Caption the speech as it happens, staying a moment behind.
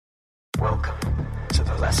Welcome to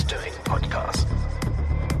the Less Doing podcast.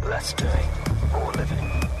 Less doing, more living,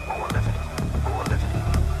 more living, more living,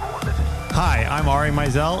 more living. Hi, I'm Ari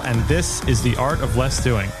Meisel, and this is The Art of Less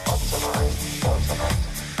Doing.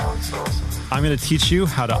 I'm going to teach you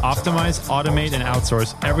how to optimize, automate, and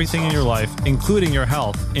outsource everything in your life, including your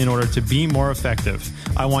health, in order to be more effective.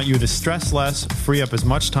 I want you to stress less, free up as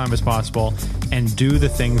much time as possible, and do the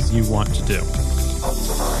things you want to do.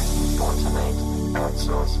 Optimize, automate,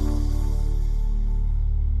 outsource.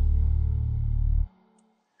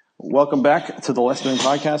 Welcome back to the Less Doing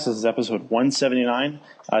podcast. This is episode 179.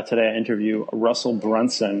 Today I interview Russel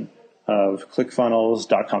Brunson of ClickFunnels,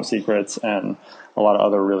 .com Secrets, and a lot of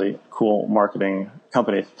other really cool marketing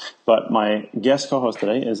companies. But my guest co-host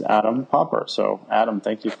today is Adam Popper. So Adam,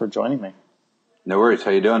 thank you for joining me. No worries.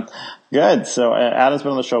 How you doing? Good. So Adam's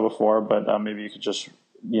been on the show before, but maybe you could just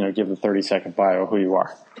give the 30-second bio of who you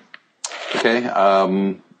are. Okay.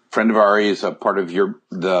 Friend of Ari's, a part of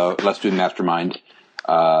the Less Doing Mastermind.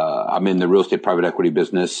 I'm in the real estate private equity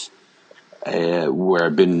business, where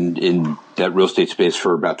I've been in that real estate space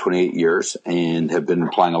for about 28 years and have been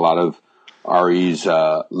applying a lot of Ari's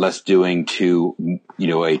Less Doing to,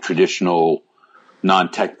 a traditional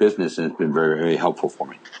non-tech business, and it's been very, very helpful for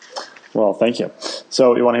me. Well, thank you.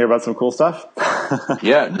 So you want to hear about some cool stuff?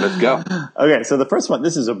 Yeah, let's go. Okay, so the first one,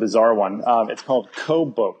 this is a bizarre one. It's called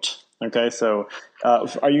Coboat. Okay, so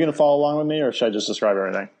are you going to follow along with me, or should I just describe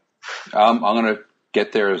everything? I'm going to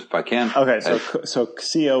get there if I can. Okay, so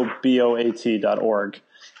coboat.org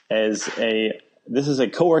this is a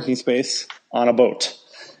co-working space on a boat.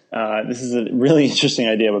 This is a really interesting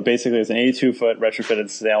idea, but basically it's an 82-foot retrofitted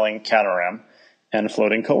sailing catamaran and a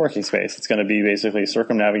floating co-working space. It's going to be basically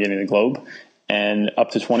circumnavigating the globe, and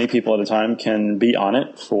up to 20 people at a time can be on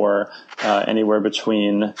it for anywhere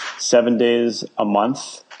between 7 days, a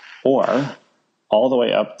month, or all the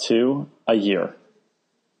way up to a year.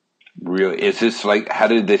 Really? Is this how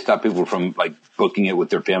did they stop people from booking it with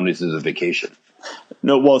their families as a vacation?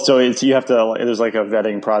 No, well, so you have to, there's a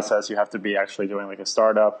vetting process. You have to be actually doing a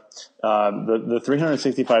startup. The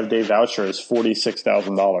 365-day voucher is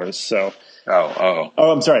 $46,000. So,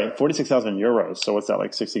 I'm sorry, 46,000 euros. So what's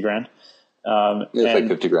that, 60 grand? It's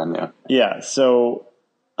 50 grand, yeah. Yeah. So,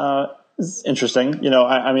 it's interesting.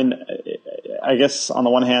 I guess on the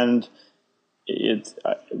one hand,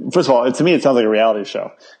 first of all, to me, it sounds like a reality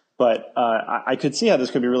show. But I could see how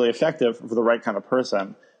this could be really effective for the right kind of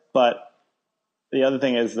person. But the other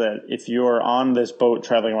thing is that if you're on this boat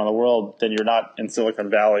traveling around the world, then you're not in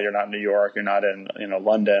Silicon Valley, you're not in New York, you're not in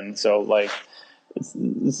London. So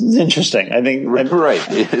this is interesting. I think right.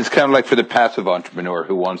 It's kind of like for the passive entrepreneur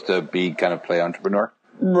who wants to be kind of play entrepreneur.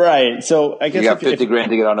 Right. So I guess you got 50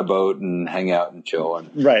 grand to get on a boat and hang out and chill.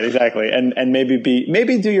 Right. Exactly. And maybe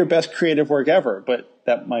do your best creative work ever, but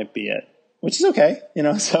that might be it. Which is okay,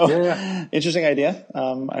 so yeah. Interesting idea.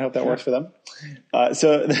 I hope that works for them.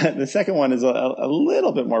 So the second one is a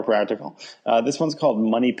little bit more practical. This one's called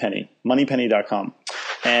moneypenny.com.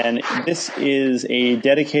 And this is a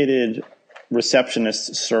dedicated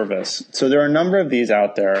receptionist service. So there are a number of these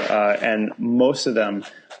out there, and most of them,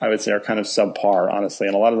 I would say, are kind of subpar, honestly,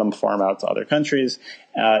 and a lot of them farm out to other countries.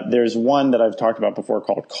 There's one that I've talked about before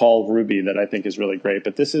called Call Ruby that I think is really great,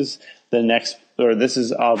 but this is this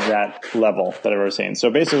is of that level that I've ever seen. So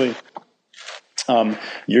basically,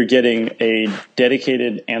 you're getting a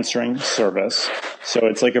dedicated answering service. So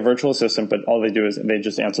it's like a virtual assistant, but all they do is they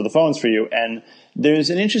just answer the phones for you. And there's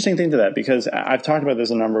an interesting thing to that, because I've talked about this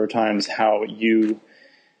a number of times, how we're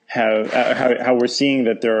seeing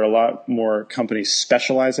that there are a lot more companies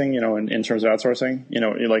specializing, in terms of outsourcing,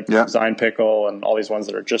 Design Pickle and all these ones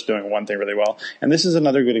that are just doing one thing really well. And this is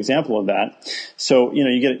another good example of that. So,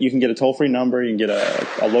 you can get a toll-free number, you can get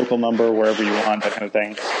a local number wherever you want, that kind of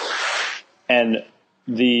thing. And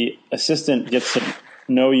the assistant gets to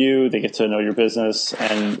know you, they get to know your business,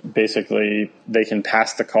 and basically they can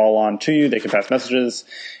pass the call on to you, they can pass messages.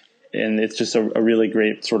 And it's just a really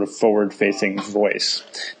great sort of forward-facing voice.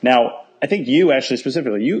 Now, I think you actually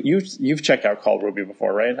specifically, you've checked out Call Ruby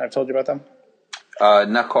before, right? I've told you about them?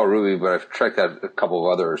 Not Call Ruby, but I've checked out a couple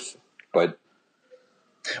of others. But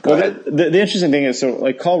the interesting thing is,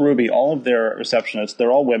 so Call Ruby, all of their receptionists,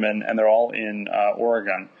 they're all women, and they're all in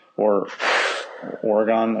Oregon. I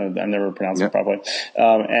never pronounced it properly.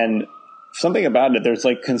 And something about it, there's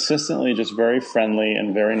consistently just very friendly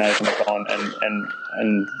and very nice on the phone,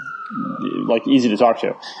 and easy to talk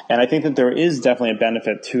to. And I think that there is definitely a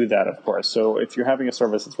benefit to that, of course. So if you're having a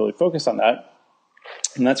service that's really focused on that,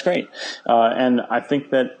 and that's great. And I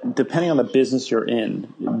think that depending on the business you're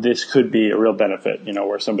in, this could be a real benefit,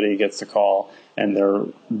 where somebody gets the call and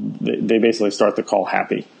they basically start the call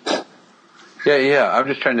happy. Yeah. I'm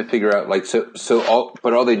just trying to figure out, like,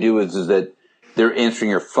 but all they do is that they're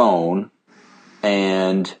answering your phone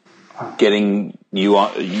and getting you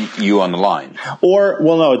on the line. Or,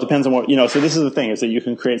 well, no, it depends on what, so this is the thing, is that you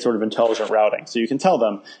can create sort of intelligent routing. So you can tell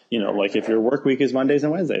them, like if your work week is Mondays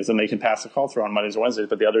and Wednesdays, then they can pass the call through on Mondays and Wednesdays,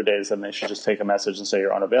 but the other days, then they should just take a message and say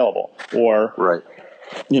you're unavailable. Or, right.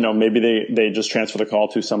 Maybe they just transfer the call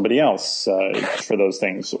to somebody else for those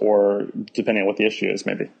things, or depending on what the issue is,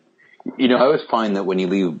 maybe. I always find that when you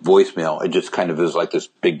leave voicemail, it just kind of is like this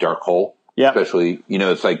big dark hole. Yeah. Especially,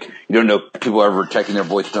 it's like you don't know people are ever checking their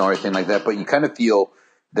voicemail or anything like that, but you kind of feel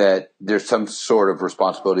that there's some sort of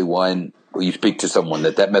responsibility when you speak to someone,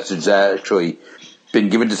 that message has actually been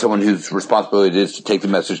given to someone whose responsibility it is to take the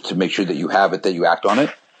message, to make sure that you have it, that you act on it.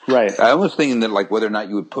 Right. I was thinking that, like, whether or not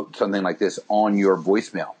you would put something like this on your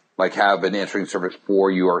voicemail, like have an answering service for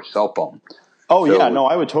your cell phone. Oh, yeah. No,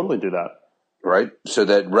 I would totally do that. Right. So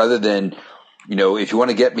that rather than, if you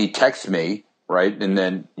want to get me, text me. Right. And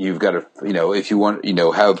then you've got to, if you want,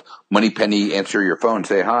 have Moneypenny answer your phone,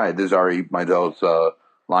 say, hi, this is Ari Meidel's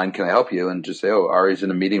line. Can I help you? And just say, oh, Ari's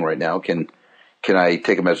in a meeting right now. Can I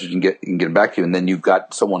take a message and get it back to you? And then you've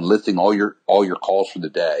got someone listing all your calls for the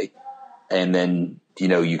day. And then,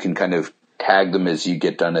 you can kind of tag them as you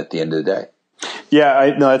get done at the end of the day.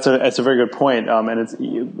 Yeah, that's a very good point. And it's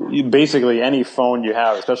basically any phone you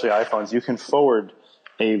have, especially iPhones, you can forward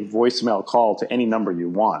a voicemail call to any number you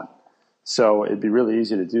want. So it'd be really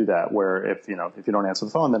easy to do that, where if you don't answer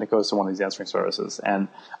the phone, then it goes to one of these answering services. And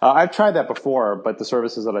I've tried that before, but the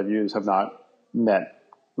services that I've used have not been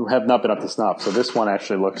up to snuff. So this one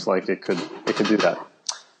actually looks like it could do that.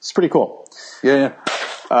 It's pretty cool. Yeah.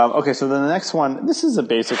 Okay, so then the next one, this is a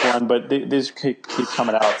basic one, but these keep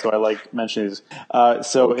coming out, so I like mentioning these.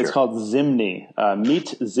 It's called Zimni.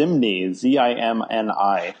 Meet Zimni,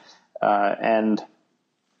 Zimni. And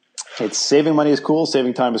it's saving money is cool,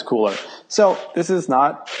 saving time is cooler. So this is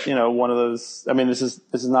not, one of those, this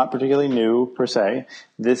is not particularly new per se.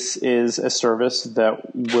 This is a service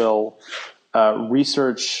that will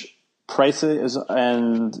research prices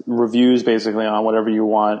and reviews basically on whatever you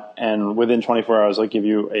want, and within 24 hours, I'll give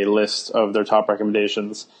you a list of their top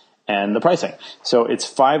recommendations and the pricing. So it's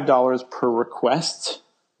 $5 per request,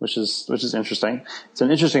 which is interesting. It's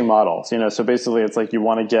an interesting model. So basically it's like you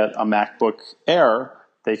want to get a MacBook Air,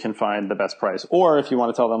 they can find the best price. Or if you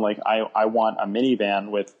want to tell them, like, I want a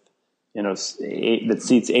minivan with, that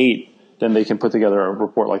seats 8, then they can put together a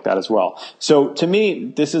report like that as well. So to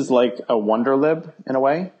me, this is like a Wonderlib in a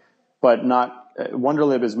way, but not.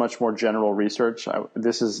 Wonderlib is much more general research.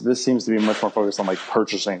 This seems to be much more focused on like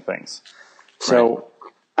purchasing things. So right.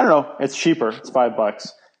 I don't know. It's cheaper. It's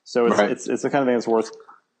 $5. So it's the kind of thing that's worth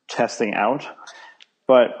testing out.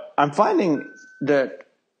 But I'm finding that.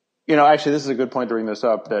 Actually, this is a good point to bring this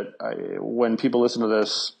up, that when people listen to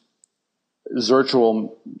this,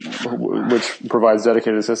 Zirtual, which provides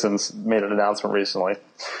dedicated assistance, made an announcement recently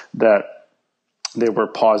that they were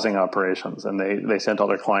pausing operations, and they sent all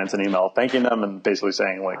their clients an email thanking them and basically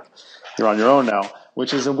saying, like, you're on your own now,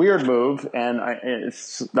 which is a weird move, and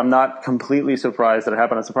I'm not completely surprised that it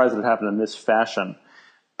happened. I'm surprised that it happened in this fashion,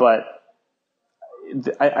 but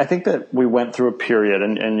I think that we went through a period,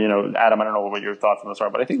 and Adam, I don't know what your thoughts on this are,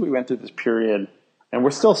 but I think we went through this period, and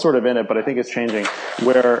we're still sort of in it, but I think it's changing,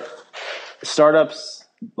 where startups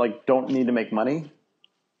like don't need to make money.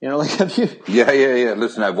 Have you? Yeah.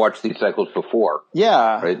 Listen, I've watched these cycles before.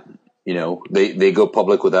 Yeah. Right. They go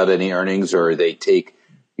public without any earnings, or they take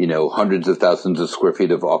hundreds of thousands of square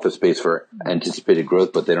feet of office space for anticipated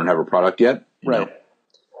growth, but they don't have a product yet.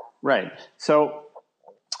 Right. So.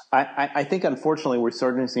 I think, unfortunately, we're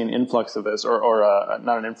starting to see an influx of this, or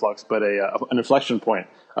not an influx, but an inflection point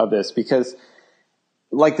of this, because,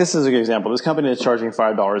 like, this is a good example. This company is charging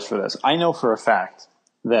 $5 for this. I know for a fact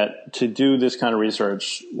that to do this kind of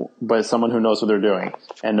research by someone who knows what they're doing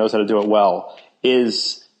and knows how to do it well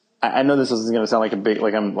is, I know this is going to sound like a big,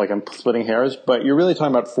 like I'm splitting hairs, but you're really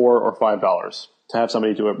talking about $4 or $5 to have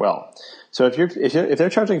somebody do it well. So if they're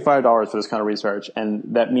charging $5 for this kind of research, and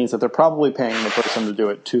that means that they're probably paying the person to do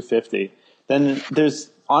it $2.50, then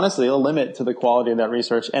there's honestly a limit to the quality of that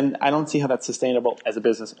research, and I don't see how that's sustainable as a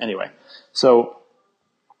business anyway. So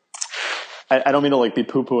I don't mean to like be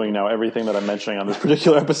poo-pooing now everything that I'm mentioning on this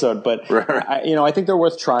particular episode, but I think they're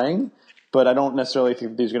worth trying. But I don't necessarily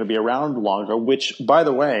think these are going to be around longer, which, by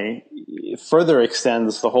the way, further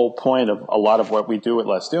extends the whole point of a lot of what we do at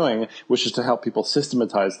Less Doing, which is to help people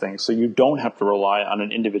systematize things. So you don't have to rely on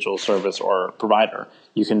an individual service or provider.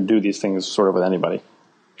 You can do these things sort of with anybody.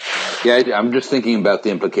 Yeah, I'm just thinking about the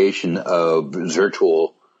implication of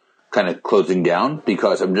Zirtual kind of closing down,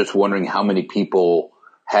 because I'm just wondering how many people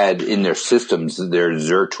had in their systems their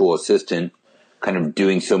virtual assistant kind of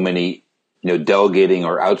doing so many, delegating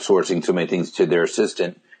or outsourcing so many things to their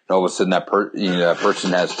assistant. And all of a sudden that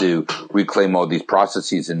person has to reclaim all these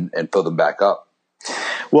processes and fill them back up.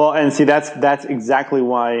 Well, and see, that's exactly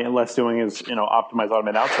why less doing is, optimize,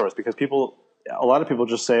 automate, outsource, because a lot of people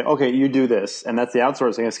just say, okay, you do this, and that's the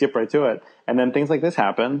outsourcing, and skip right to it. And then things like this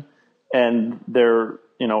happen, and they're,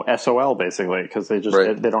 SOL basically, because they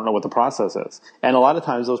don't know what the process is. And a lot of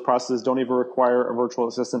times those processes don't even require a virtual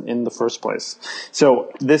assistant in the first place.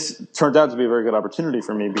 So this turned out to be a very good opportunity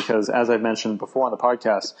for me because, as I've mentioned before on the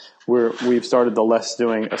podcast, we've started the Less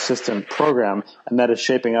Doing Assistant program, and that is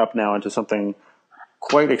shaping up now into something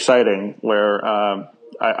quite exciting where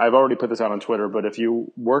I've already put this out on Twitter, but if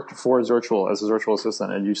you worked for Zirtual as a virtual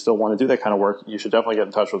assistant and you still want to do that kind of work, you should definitely get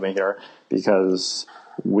in touch with me here because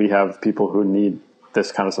we have people who need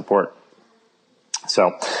this kind of support.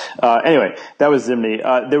 So anyway, that was Zimni.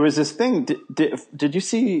 There was this thing. Did you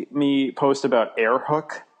see me post about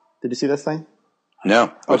Airhook? Did you see this thing?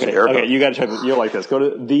 No. Okay, you got to check it. You'll like this. Go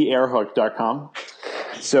to theairhook.com.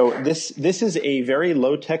 So this is a very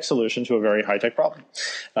low-tech solution to a very high-tech problem.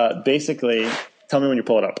 Basically, tell me when you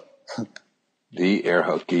pull it up. The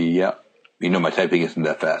Airhook, yeah. My typing isn't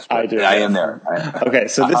that fast. I do. I am there. Okay,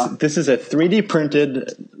 so this is a 3D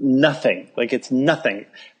printed nothing. Like it's nothing,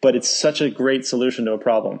 but it's such a great solution to a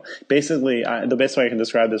problem. Basically, the best way I can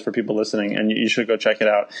describe this for people listening, and you should go check it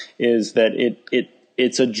out, is that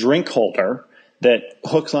it's a drink holder that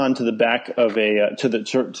hooks onto the back of to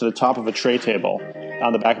the top of a tray table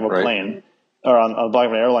on the back of a plane or on the back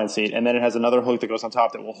of an airline seat, and then it has another hook that goes on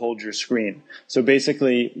top that will hold your screen. So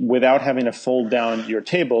basically, without having to fold down your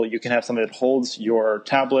table, you can have something that holds your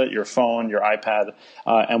tablet, your phone, your iPad,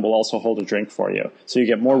 and will also hold a drink for you. So you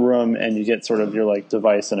get more room, and you get sort of your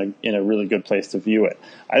device in a really good place to view it.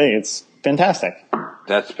 I think it's fantastic.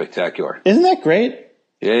 That's spectacular. Isn't that great?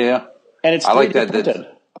 Yeah. And it's 3D printed.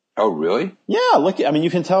 Oh, really? Yeah, look. I mean,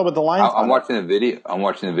 you can tell with the lines. I'm watching the video. I'm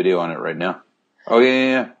watching the video on it right now. Oh,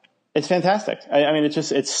 yeah. It's fantastic. I mean,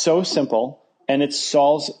 it's so simple, and it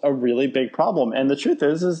solves a really big problem. And the truth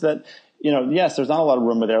is that, yes, there's not a lot of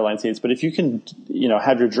room with airline seats, but if you can,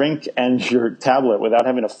 have your drink and your tablet without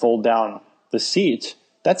having to fold down the seat,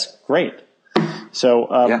 that's great. So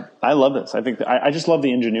I love this. I think I just love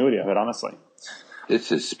the ingenuity of it, honestly. This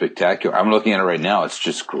is spectacular. I'm looking at it right now. It's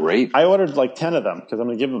just great. I ordered 10 of them because I'm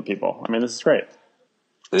going to give them to people. I mean, this is great.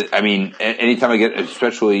 I mean, anytime I get,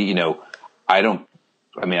 especially,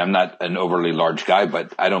 I'm not an overly large guy,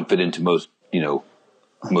 but I don't fit into most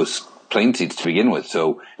plane seats to begin with.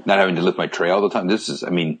 So not having to lift my tray all the time. This is,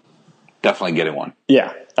 definitely getting one.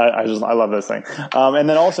 Yeah. I love this thing. And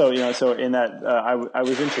then also, so in that, I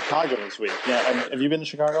was in Chicago this week. Yeah. Have you been to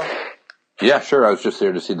Chicago? Yeah, sure. I was just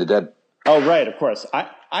there to see the Dead. Oh, right. Of course.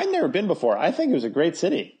 I've never been before. I think it was a great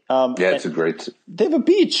city. Yeah, it's a great city. They have a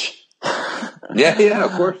beach. Yeah,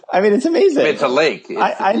 of course. I mean, it's amazing. It's a lake.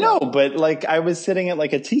 I know, but I was sitting at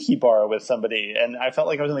a tiki bar with somebody, and I felt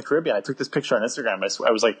like I was in the Caribbean. I took this picture on Instagram.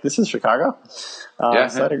 I was like, "This is Chicago." So I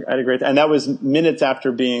had a great, and that was minutes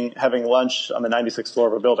after having lunch on the 96th floor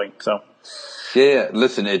of a building. So, yeah.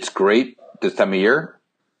 Listen, it's great this time of year.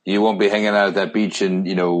 You won't be hanging out at that beach in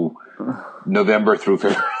November through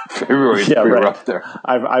February. It's pretty rough there.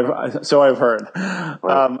 I've heard.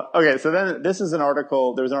 Right. Okay, so then this is an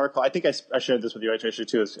article. There was an article. I think I shared this with you actually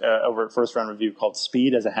too. It's over at First Round Review called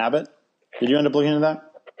 "Speed as a Habit." Did you end up looking into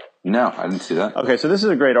that? No, I didn't see that. Okay, so this is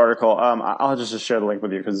a great article. I'll just share the link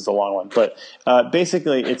with you because it's a long one. But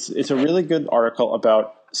basically, it's a really good article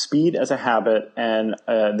about speed as a habit, and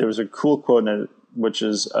there was a cool quote in it, which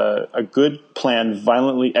is a good plan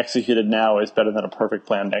violently executed now is better than a perfect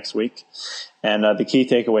plan next week. And the key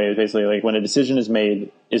takeaway is basically when a decision is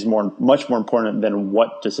made is much more important than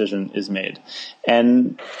what decision is made.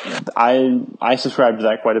 And I subscribe to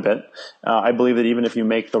that quite a bit. I believe that even if you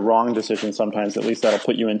make the wrong decision sometimes, at least that'll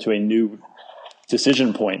put you into a new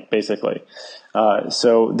decision point, basically.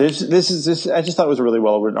 So this I just thought it was a really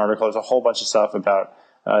well written article. There's a whole bunch of stuff about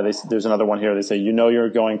there's another one here. They say, you're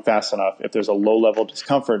going fast enough if there's a low level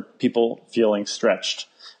discomfort, people feeling stretched.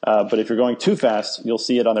 But if you're going too fast, you'll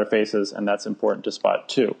see it on their faces, and that's important to spot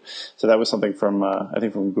too. So that was something from I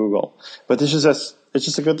think from Google. But this is it's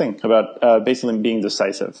just a good thing about basically being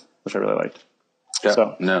decisive, which I really liked. Yeah,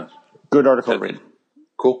 so good article to read.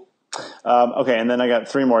 Cool. Okay, and then I got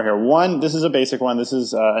three more here. One, this is a basic one. This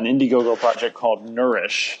is an Indiegogo project called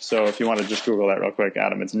Nourish. So if you want to just Google that real quick,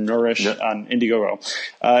 Adam, it's Nourish on Indiegogo.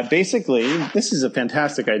 Basically, this is a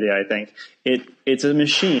fantastic idea, I think. It's a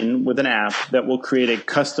machine with an app that will create a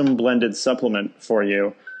custom blended supplement for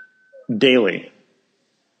you daily.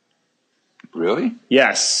 Really?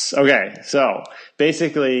 Yes. Okay. So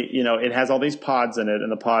basically, it has all these pods in it,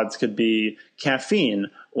 and the pods could be caffeine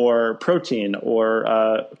or protein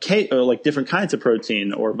or like different kinds of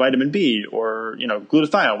protein or vitamin B or,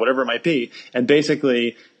 glutathione, whatever it might be. And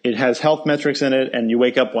basically it has health metrics in it, and you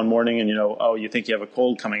wake up one morning and you think you have a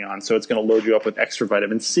cold coming on. So it's going to load you up with extra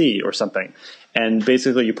vitamin C or something. And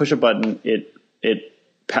basically you push a button, it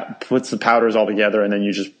puts the powders all together, and then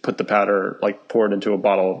you just put the powder, like pour it into a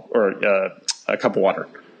bottle or a cup of water.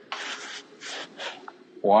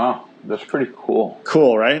 Wow. That's pretty cool.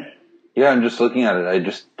 Cool, right? Yeah, I'm just looking at it.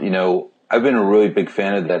 I've been a really big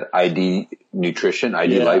fan of that ID nutrition,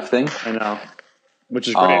 ID Life thing. I know, which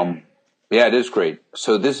is great. Yeah, it is great.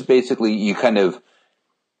 So this is basically you kind of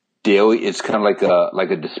daily. It's kind of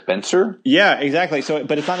like a dispenser. Yeah, exactly. So,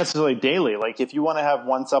 but it's not necessarily daily. Like if you want to have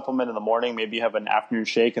one supplement in the morning, maybe you have an afternoon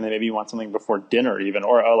shake, and then maybe you want something before dinner, even,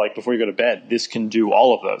 or like before you go to bed. This can do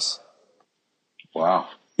all of those. Wow.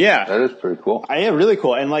 Yeah. That is pretty cool. Yeah, really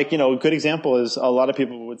cool. And a good example is a lot of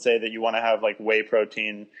people would say that you want to have like whey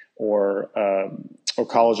protein or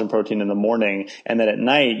collagen protein in the morning, and then at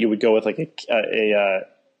night you would go with like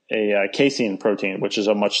a casein protein, which is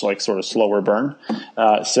a much like sort of slower burn.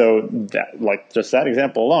 So that, like just that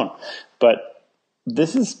example alone, but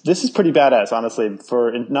this is pretty badass, honestly,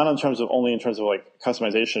 for not in terms of like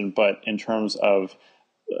customization, but in terms of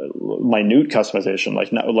minute customization,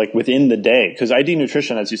 like within the day. Because ID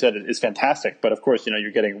Nutrition, as you said, is fantastic, but of course,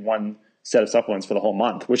 you're getting one set of supplements for the whole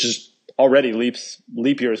month, which is already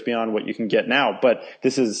leap years beyond what you can get now. But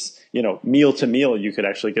this is, meal to meal, you could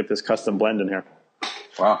actually get this custom blend in here.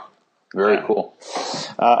 Wow. Very cool.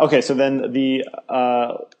 Okay. So then the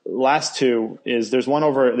last two is there's an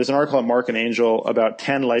article at Mark and Angel about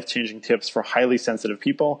 10 life-changing tips for highly sensitive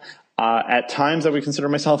people. At times I would consider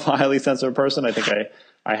myself a highly sensitive person. I think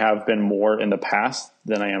I have been more in the past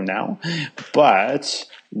than I am now. But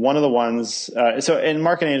one of the ones, so in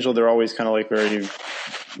Mark and Angel, they're always kind of like very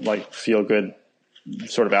like feel good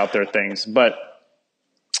sort of out there things. But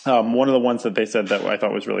one of the ones that they said that I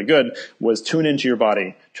thought was really good was tune into your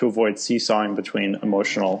body to avoid seesawing between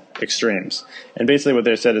emotional extremes. And basically what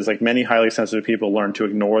they said is like many highly sensitive people learn to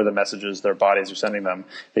ignore the messages their bodies are sending them.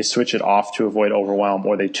 They switch it off to avoid overwhelm,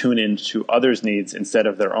 or they tune into others' needs instead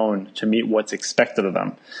of their own to meet what's expected of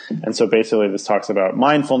them. And so basically this talks about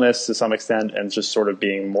mindfulness to some extent and just sort of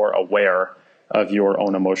being more aware of your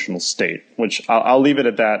own emotional state, which I'll leave it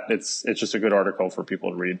at that. It's just a good article for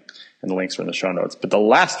people to read, and the links are in the show notes. But the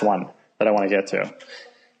last one that I want to get to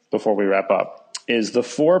before we wrap up is the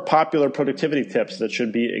 4 popular productivity tips that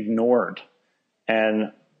should be ignored.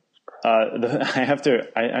 And I have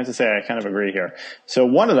to say I kind of agree here. So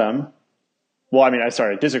one of them,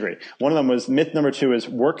 I disagree. One of them was myth number 2 is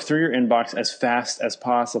work through your inbox as fast as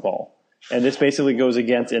possible. And this basically goes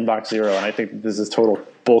against inbox zero, and I think this is total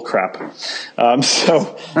bullcrap.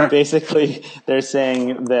 So basically, they're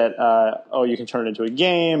saying that you can turn it into a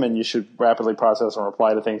game, and you should rapidly process and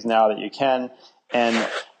reply to things now that you can. And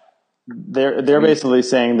they're basically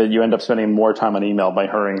saying that you end up spending more time on email by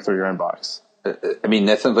hurrying through your inbox. I mean,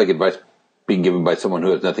 that sounds like advice being given by someone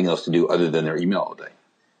who has nothing else to do other than their email all day.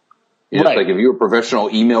 It's like if you're a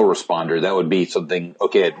professional email responder, that would be something,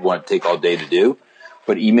 okay, I'd want to take all day to do.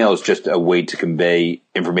 But email is just a way to convey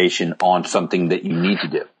information on something that you need to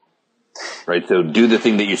do, right? So do the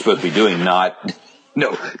thing that you're supposed to be doing, not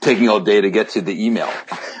taking all day to get to the email.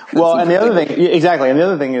 Well, and the other thing, exactly, and the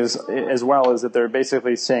other thing is as well is that they're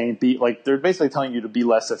basically saying they're basically telling you to be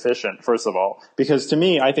less efficient. First of all, because to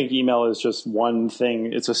me, I think email is just one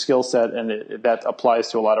thing; it's a skill set, and that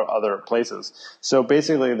applies to a lot of other places. So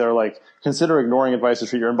basically, they're like, consider ignoring advice to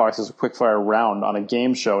treat your inbox as a quickfire round on a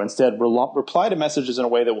game show. Instead, reply to messages in a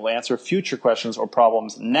way that will answer future questions or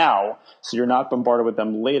problems now, so you're not bombarded with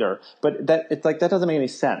them later. But that doesn't make any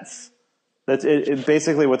sense. That's it.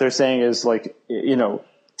 Basically, what they're saying is like,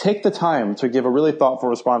 take the time to give a really thoughtful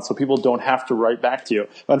response so people don't have to write back to you.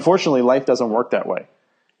 Unfortunately, life doesn't work that way.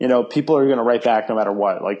 People are going to write back no matter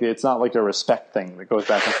what. Like, it's not like a respect thing that goes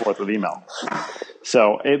back and forth with email.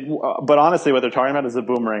 So but honestly, what they're talking about is the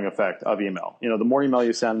boomerang effect of email. The more email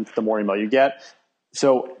you send, the more email you get.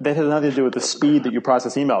 So that has nothing to do with the speed that you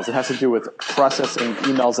process emails. It has to do with processing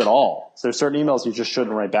emails at all. So there's certain emails you just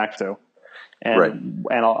shouldn't write back to. And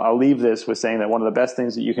I'll leave this with saying that one of the best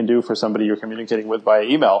things that you can do for somebody you're communicating with via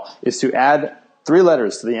email is to add 3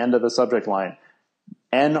 letters to the end of the subject line.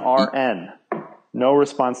 NRN. No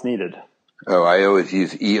response needed. Oh, I always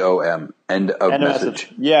use EOM. End of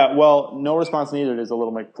message. Yeah, well, no response needed is a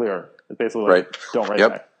little bit clearer. It's basically like, don't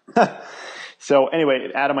write back. So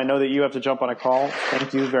anyway, Adam, I know that you have to jump on a call.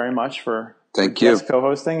 Thank you very much for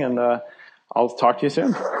co-hosting, and I'll talk to you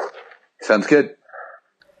soon. Sounds good.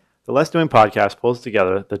 The Less Doing podcast pulls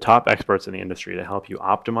together the top experts in the industry to help you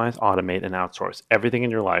optimize, automate, and outsource everything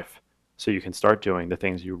in your life so you can start doing the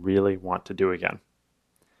things you really want to do again.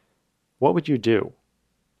 What would you do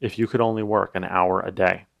if you could only work an hour a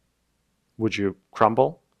day? Would you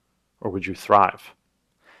crumble or would you thrive?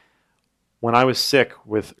 When I was sick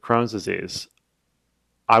with Crohn's disease,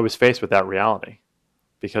 I was faced with that reality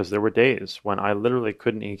because there were days when I literally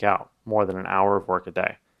couldn't eke out more than an hour of work a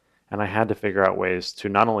day. And I had to figure out ways to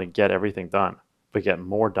not only get everything done, but get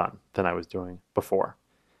more done than I was doing before.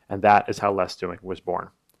 And that is how Less Doing was born.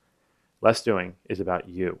 Less Doing is about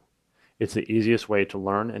you. It's the easiest way to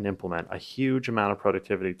learn and implement a huge amount of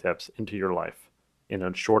productivity tips into your life in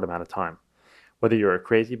a short amount of time. Whether you're a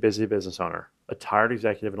crazy busy business owner, a tired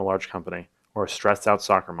executive in a large company, or a stressed out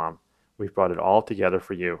soccer mom, we've brought it all together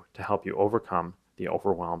for you to help you overcome the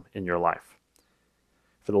overwhelm in your life.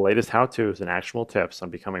 For the latest how-tos and actionable tips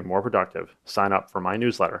on becoming more productive, sign up for my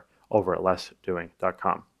newsletter over at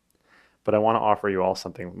lessdoing.com. But I want to offer you all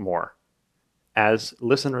something more. As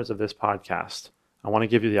listeners of this podcast, I want to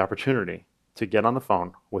give you the opportunity to get on the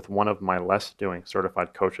phone with one of my Less Doing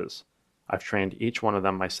certified coaches. I've trained each one of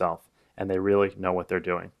them myself, and they really know what they're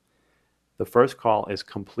doing. The first call is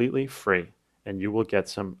completely free, and you will get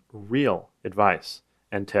some real advice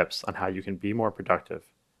and tips on how you can be more productive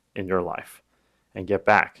in your life and get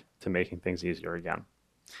back to making things easier again.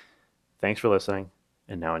 Thanks for listening,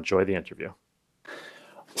 and now enjoy the interview.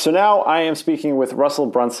 So now I am speaking with Russel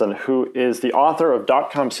Brunson, who is the author of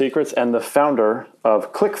 .com Secrets and the founder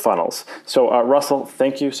of ClickFunnels. So Russel,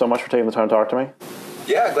 thank you so much for taking the time to talk to me.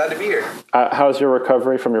 Yeah, glad to be here. How's your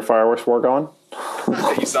recovery from your fireworks war going?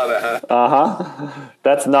 You saw that, huh? Uh-huh.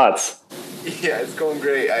 That's nuts. Yeah, it's going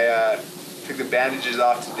great. I took the bandages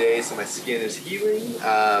off today, so my skin is healing.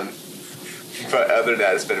 But other than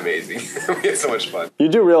that, it's been amazing. We had so much fun. You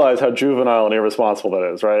do realize how juvenile and irresponsible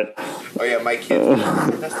that is, right? Oh yeah, my kids.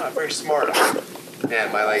 That's not very smart.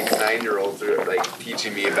 Man, my 9-year-olds are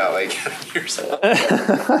teaching me about yourself.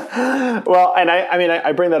 Well, and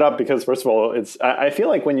I bring that up because first of all, I feel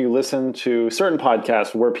like when you listen to certain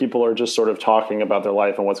podcasts where people are just sort of talking about their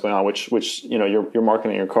life and what's going on, which you're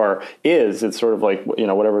marketing your car it's sort of like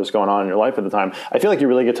whatever is going on in your life at the time. I feel like you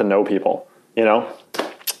really get to know people,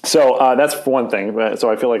 So that's one thing.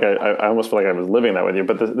 So I feel like I almost feel like I was living that with you.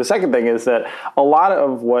 But the second thing is that a lot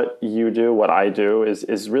of what you do, what I do,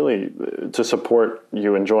 is really to support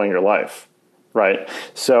you enjoying your life, right?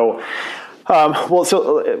 So,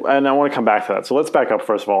 and I want to come back to that. So let's back up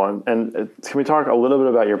first of all, and can we talk a little bit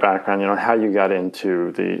about your background? How you got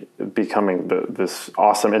into becoming this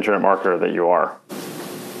awesome internet marketer that you are.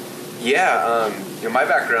 Yeah, my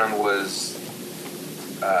background was,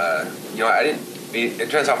 I didn't. It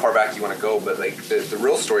depends how far back you want to go, but the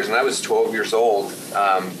real stories, when I was 12 years old,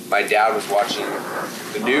 my dad was watching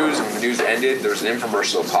the news, and when the news ended, there was an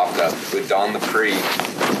infomercial that popped up with Don Dupree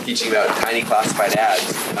teaching about tiny classified ads,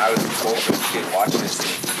 and I was a 12-year-old kid watching this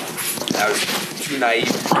thing, and I was too naive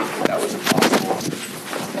to think that was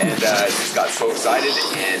impossible, and I just got so excited,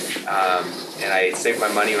 and I saved my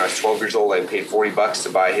money when I was 12 years old. I paid $40 to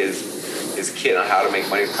buy his kit on how to make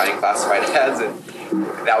money with tiny classified ads, and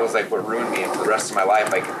that was what ruined me. And for the rest of my life,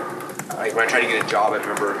 when I tried to get a job, I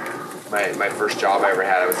remember my first job I ever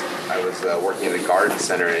had. I was working at a garden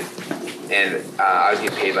center, and I was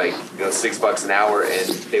getting paid $6 an hour, and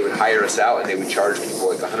they would hire us out, and they would charge people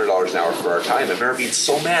 $100 an hour for our time. I remember being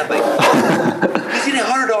so mad, he's getting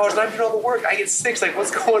 $100 and I'm doing all the work. I get $6.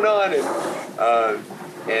 What's going on?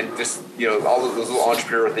 And just all of those little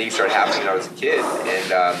entrepreneurial things started happening when I was a kid,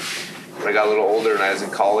 and when I got a little older and I was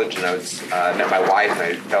in college and I met my wife and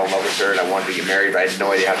I fell in love with her and I wanted to get married, but I had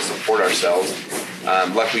no idea how to support ourselves.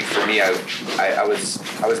 Luckily for me, I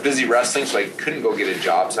was busy wrestling, so I couldn't go get a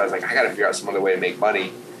job. So I was like, I got to figure out some other way to make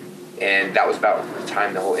money. And that was about the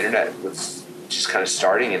time the whole internet was just kind of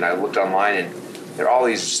starting. And I looked online, and there are all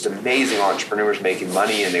these just amazing entrepreneurs making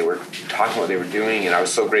money, and they were talking what they were doing. And I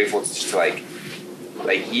was so grateful just to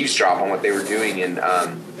eavesdrop on what they were doing. And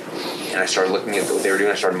I started looking at what they were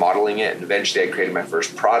doing. I started modeling it, and eventually I created my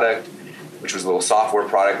first product, which was a little software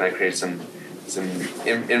product, and I created some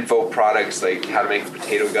info products, like how to make a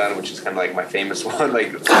potato gun, which is kind of my famous one.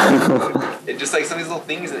 It just some of these little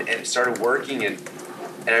things, and it started working. And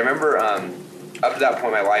I remember up to that point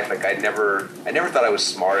in my life, I never thought I was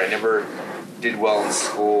smart. I never did well in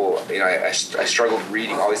school. I struggled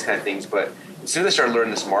reading, all these kind of things. But as soon as I started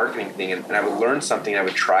learning this marketing thing, and I would learn something, I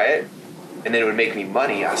would try it, and then it would make me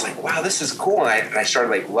money. I was like, wow, this is cool. And I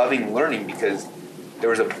started loving learning because there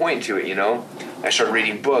was a point to it, I started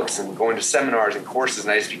reading books and going to seminars and courses,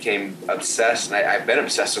 and I just became obsessed. And I've been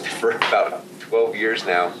obsessed with it for about 12 years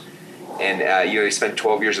now. and you spend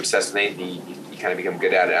 12 years obsessed with anything, you kind of become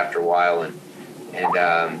good at it after a while, and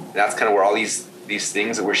that's kind of where all these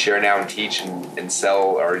things that we're sharing now and teach and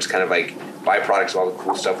sell are just kind of like byproducts of all the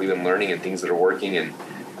cool stuff we've been learning and things that are working. And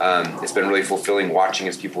it's been really fulfilling watching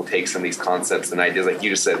as people take some of these concepts and ideas, like you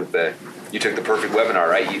just said you took the perfect webinar,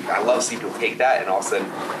 right? I love seeing people take that and all of a sudden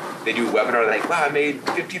they do a webinar like, wow, I made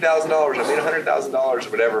 $50,000, I made $100,000 or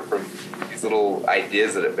whatever from these little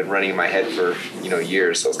ideas that have been running in my head for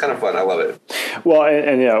years. So it's kind of fun. I love it. Well,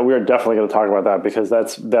 and yeah, we're definitely going to talk about that because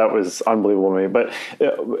that was unbelievable to me. But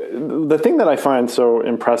the thing that I find so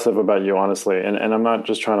impressive about you, honestly, and I'm not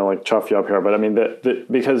just trying to like chuff you up here, but I mean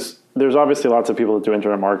because there's obviously lots of people that do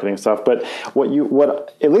internet marketing stuff, but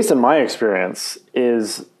what at least in my experience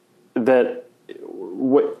is that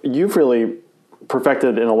what you've really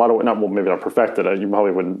perfected in a lot of, maybe not perfected, you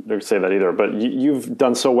probably wouldn't say that either, but you've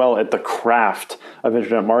done so well at the craft of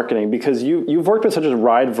internet marketing because you've worked with such a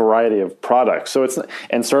wide variety of products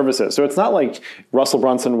and services. So it's not like Russell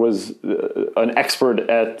Brunson was an expert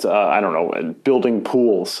at, building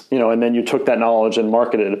pools, and then you took that knowledge and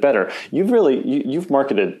marketed it better. You've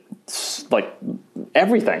marketed like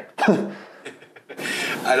everything.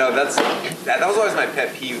 I know that was always my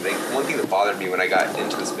pet peeve. Like one thing that bothered me when I got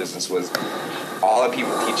into this business was all the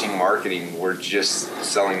people teaching marketing were just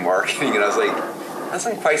selling marketing, and I was like, that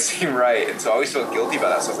doesn't quite seem right. And so I always felt guilty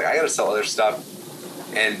about that. So I was like, I got to sell other stuff.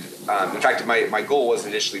 And in fact, my goal was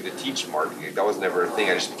initially to teach marketing. That was never a thing.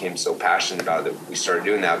 I just became so passionate about it that we started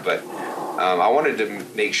doing that. But I wanted to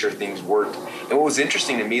make sure things worked. And what was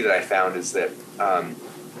interesting to me that I found is that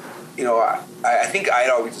I think I'd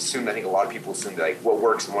always assumed, I think a lot of people assume that like what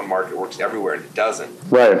works in one market works everywhere, and it doesn't.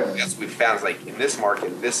 Right. That's what we found is like in this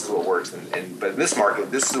market, this is what works, but in this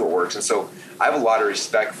market, this is what works. And so I have a lot of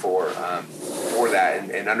respect for that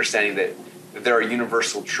and understanding that there are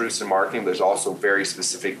universal truths in marketing. But there's also very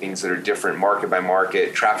specific things that are different market by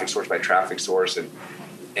market, traffic source by traffic source,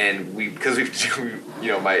 and because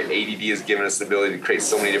my ADD has given us the ability to create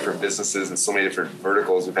so many different businesses and so many different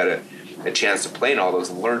verticals. We've had a chance to play in all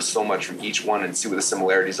those and learn so much from each one and see what the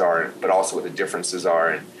similarities are, but also what the differences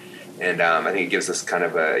are. And I think it gives us kind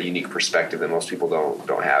of a unique perspective that most people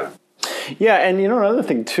don't have. Yeah, and another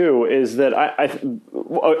thing too is that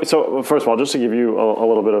so first of all, just to give you a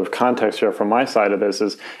little bit of context here from my side of this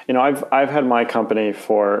is, I've had my company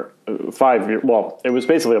for 5 years. Well, it was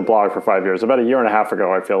basically a blog for 5 years. About a year and a half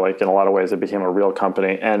ago, I feel like in a lot of ways it became a real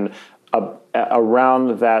company. And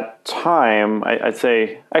around that time, I'd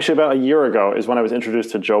say actually about a year ago is when I was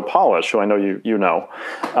introduced to Joe Polish, who I know you know,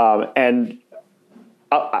 and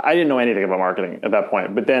I didn't know anything about marketing at that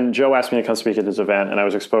point. But then Joe asked me to come speak at his event, and I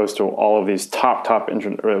was exposed to all of these top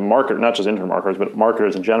marketers, not just internet marketers, but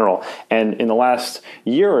marketers in general. And in the last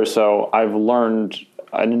year or so, I've learned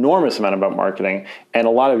an enormous amount about marketing, and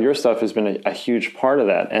a lot of your stuff has been a huge part of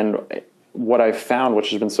that. And what I've found, which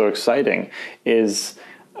has been so exciting, is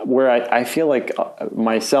where I feel like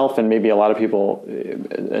myself and maybe a lot of people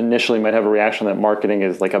initially might have a reaction that marketing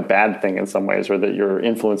is like a bad thing in some ways, or that you're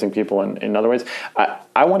influencing people in other ways.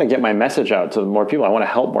 I want to get my message out to more people. I want to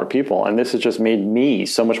help more people. And this has just made me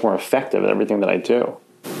so much more effective at everything that I do.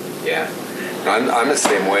 Yeah, I'm the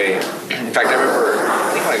same way. In fact,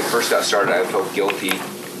 I think when I first got started, I felt guilty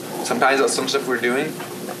sometimes about some stuff we were doing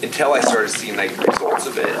until I started seeing like the results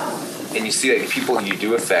of it. And you see like people you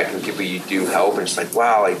do affect and people you do help, and it's like,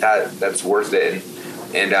 wow, like that's worth it.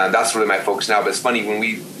 And that's really my focus now. But it's funny when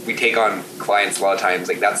we take on clients a lot of times,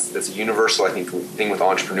 like that's a universal, I think, thing with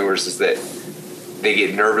entrepreneurs is that they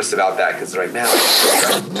get nervous about that because they're like, man,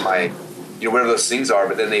 whatever those things are.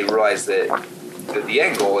 But then they realize that the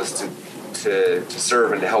end goal is to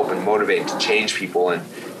serve and to help and motivate and to change people. And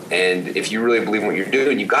if you really believe in what you're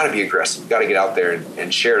doing, you've got to be aggressive. You've got to get out there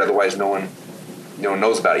and share it. Otherwise, no one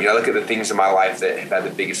knows about it. I look at the things in my life that have had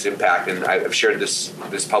the biggest impact, and I've shared this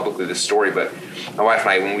publicly, this story, but my wife and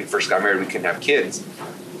I, when we first got married, we couldn't have kids.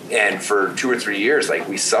 And for 2 or 3 years, like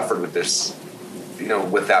we suffered with this,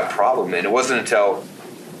 with that problem. And it wasn't until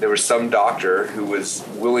there was some doctor who was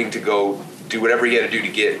willing to go do whatever he had to do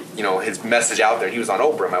to get, his message out there. He was on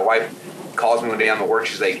Oprah. My wife calls me one day on the work.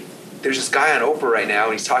 She's like, there's this guy on Oprah right now,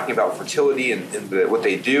 and he's talking about fertility and what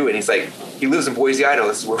they do. And he's like, he lives in Boise, Idaho.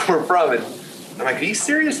 This is where we're from. And I'm like, are you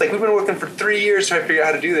serious? Like, we've been working for 3 years trying to figure out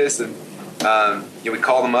how to do this. And, we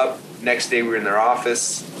called them up. Next day we were in their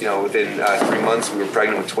office. Within 3 months we were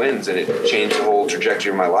pregnant with twins, and it changed the whole trajectory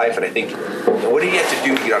of my life. And I think, what do you have to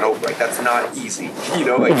do to get on Oprah? Like, that's not easy.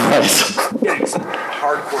 Getting some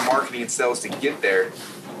hardcore marketing and sales to get there.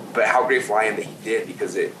 But how grateful I am that he did,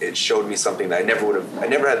 because it showed me something that I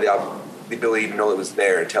never had the ability to know it was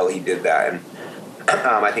there until he did that. And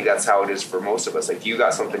I think that's how it is for most of us. Like, you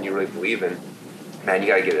got something you really believe in, man, you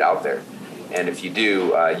got to get it out there. And if you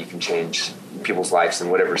do, you can change people's lives in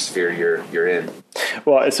whatever sphere you're in.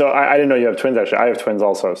 Well, so I didn't know you have twins. Actually, I have twins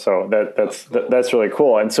also. So that's really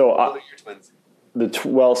cool. And so, How old are your twins?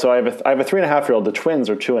 So I have a 3.5-year-old. The twins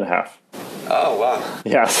are 2.5. Oh, wow.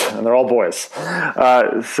 Yes, and they're all boys.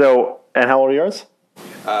 And how old are yours?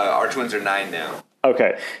 Our twins are 9 now.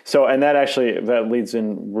 Okay, so and that leads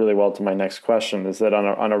in really well to my next question. Is that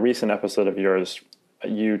on a recent episode of yours,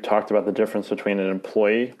 you talked about the difference between an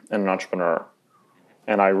employee and an entrepreneur.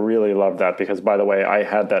 And I really love that because, by the way, I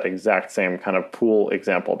had that exact same kind of pool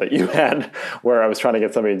example that you had where I was trying to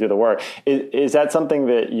get somebody to do the work. Is that something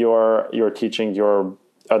that you're teaching are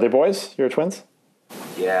they boys, your twins?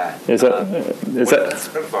 Yeah. My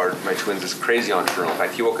twins is crazy entrepreneurial. In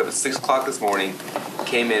fact, he woke up at 6 o'clock this morning,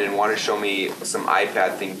 came in and wanted to show me some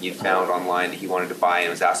iPad thing he'd found online that he wanted to buy and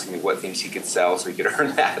was asking me what things he could sell so he could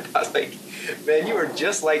earn that. I was like, man, you are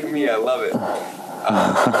just like me. I love it.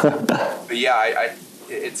 But yeah,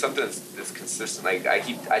 it's something that's consistent. Like,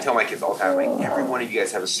 I tell my kids all the time, like, every one of you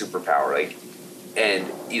guys have a superpower. Like, and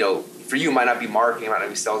for you, it might not be marketing, it might not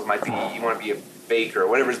be sales, it might be you want to be a baker or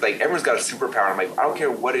whatever. It's like everyone's got a superpower. I'm like, I don't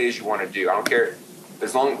care what it is you want to do. I don't care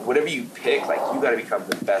as long whatever you pick. Like, you got to become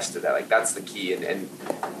the best of that. Like, that's the key. And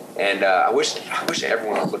I wish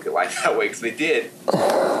everyone would look at life that way, because they did.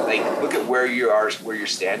 Like, look at where you are, where you're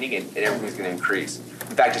standing, and everything's going to increase.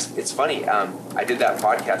 In fact, it's funny. I did that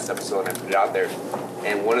podcast episode and I put it out there,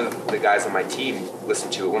 and one of the guys on my team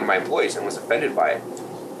listened to it, one of my employees, and was offended by it,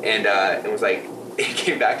 and it was like, he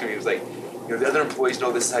came back to me. He was like, the other employees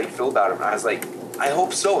know this is how you feel about him. And I was like, I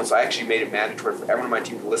hope so. And so I actually made it mandatory for everyone on my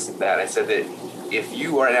team to listen to that. I said that if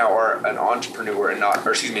you are an entrepreneur an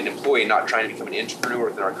employee, not trying to become an entrepreneur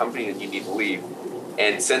within our company, then you need to leave.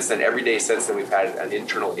 And since then, every day since then, we've had an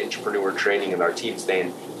internal entrepreneur training in our team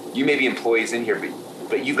saying, you may be employees in here,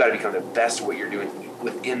 but you've got to become the best at what you're doing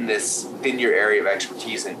within your area of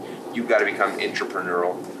expertise, and you've got to become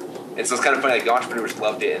entrepreneurial. And so it's kind of funny, like, the entrepreneurs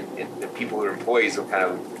loved it, and the people who are employees were kind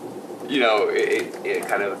of, it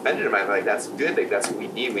kind of offended them. I'm like, that's good. Like, that's what we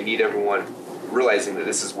need. We need everyone realizing that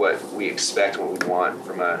this is what we expect, what we want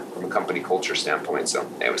from a company culture standpoint. So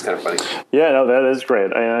it was kind of funny. Yeah, no, that is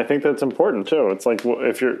great. And I think that's important too. It's like,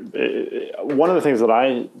 if you're, one of the things that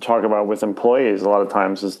I talk about with employees a lot of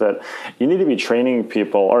times is that you need to be training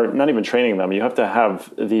people, or not even training them. You have to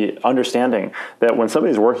have the understanding that when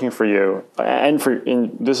somebody's working for you, and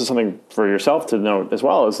this is something for yourself to note as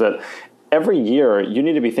well, is that every year, you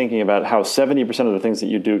need to be thinking about how 70% of the things that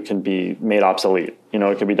you do can be made obsolete.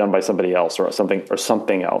 It can be done by somebody else or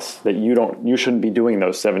something else that you shouldn't be doing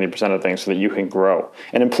those 70% of things so that you can grow.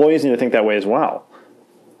 And employees need to think that way as well.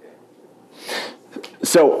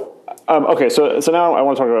 So, okay, so now I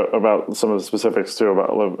want to talk about some of the specifics too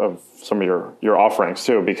of some of your offerings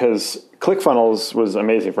too, because ClickFunnels was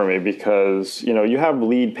amazing for me because you have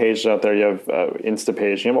lead pages out there, you have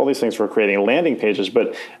Instapage, you have all these things for creating landing pages,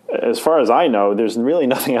 but as far as I know, there's really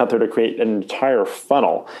nothing out there to create an entire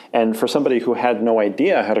funnel. And for somebody who had no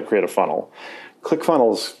idea how to create a funnel,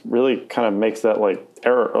 ClickFunnels really kind of makes that like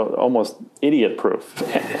almost idiot proof.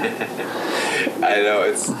 I know,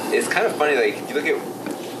 it's kind of funny. Like, if you look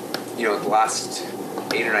at the last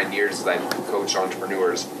 8 or 9 years as I've coached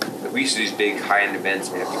entrepreneurs, like, we used to do these big high-end events.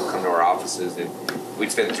 We had people come to our offices, and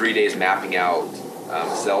we'd spend 3 days mapping out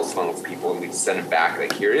sales funnel for people, and we'd send them back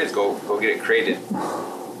like, here it is, go get it created.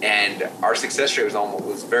 And our success rate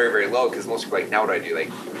was very, very low, because most people are like, now what do I do?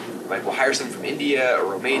 Like, we'll hire someone from India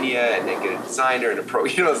or Romania and then get a designer and a pro,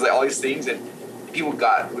 it's like all these things, and people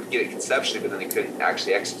would get it conceptually, but then they couldn't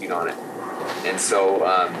actually execute on it. And so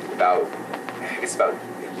about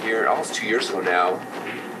a year, almost 2 years ago now,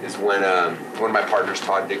 is when one of my partners,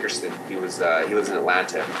 Todd Dickerson, he lives in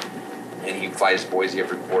Atlanta, and he flies Boise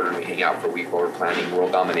every quarter, and we hang out for a week while we're planning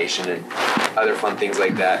world domination and other fun things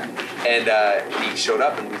like that. And he showed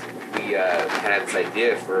up, and we kind of had this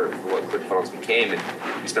idea for what ClickFunnels became,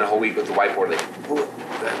 and we spent a whole week with the whiteboard, like,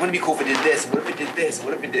 wouldn't it be cool if it did this? What if it did this?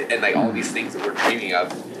 What if it did? And like all these things that we're dreaming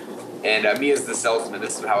of. And me as the salesman,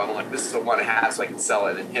 this is how I'm like, this is what I want to have so I can sell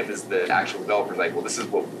it. And him as the actual developer is like, well, this is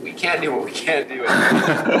what we can do, what we can't do.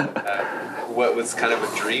 And what was kind of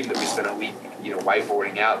a dream that we spent a week,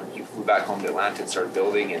 whiteboarding out. He flew back home to Atlanta and started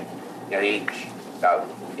building. And I think about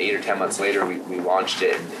 8 or 10 months later, we launched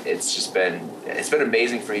it. And it's been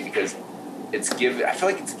amazing for me because I feel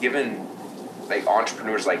like it's given like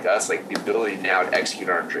entrepreneurs like us, like the ability now to execute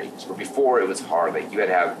on our dreams. Where before it was hard. Like, you had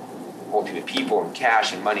to have a whole team of people and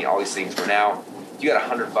cash and money, all these things. Where now, if you got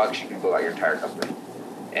 $100, you can build out your entire company,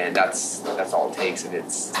 and that's all it takes. And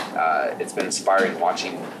it's been inspiring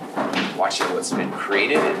watching watching what's been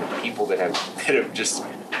created and people that have just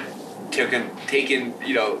taken,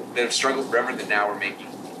 that have struggled forever, that now are making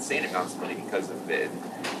insane amounts of money because of it.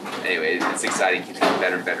 Anyway, it's exciting. It keeps getting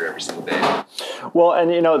better and better every single day. Well,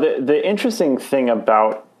 and the interesting thing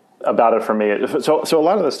about it for me, so a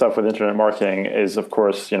lot of the stuff with internet marketing is, of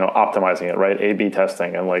course, optimizing it, right? A/B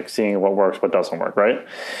testing and like seeing what works, what doesn't work, right?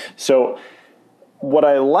 So what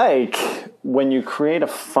I like when you create a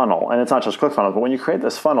funnel, and it's not just ClickFunnels, but when you create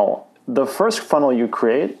this funnel, the first funnel you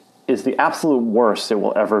create is the absolute worst it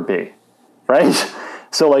will ever be, right?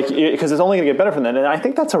 So because it's only going to get better from that. And I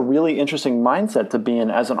think that's a really interesting mindset to be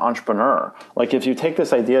in as an entrepreneur. Like if you take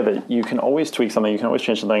this idea that you can always tweak something, you can always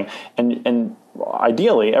change something, and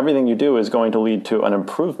ideally everything you do is going to lead to an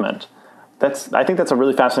improvement. I think that's a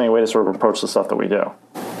really fascinating way to sort of approach the stuff that we do.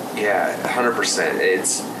 Yeah, 100%.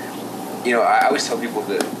 It's, I always tell people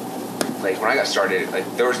that, like, when I got started, like,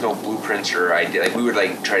 there was no blueprints or idea. Like, we would,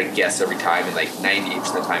 like, try to guess every time, and, like, 98%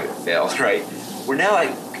 of the time it failed, right? We're now,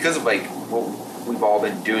 like, because of, like, what we've all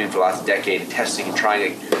been doing for the last decade, testing and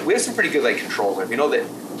trying, like, we have some pretty good, like, controls. Like, we know that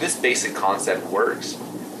this basic concept works.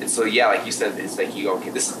 And so, yeah, like you said, it's like, you go,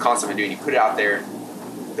 okay, this is the concept I'm doing. You put it out there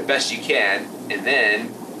the best you can, and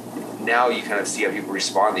then now you kind of see how people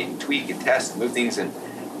respond. They can tweak and test and move things, and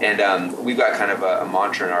we've got kind of a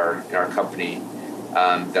mantra in our company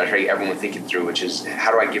that I try to get everyone thinking through, which is,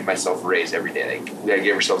 how do I give myself a raise every day? Like, we got to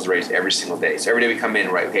give ourselves a raise every single day. So every day we come in,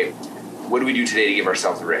 right? Okay, what do we do today to give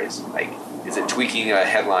ourselves a raise? Like, is it tweaking a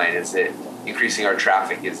headline? Is it increasing our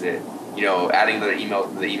traffic? Is it adding another email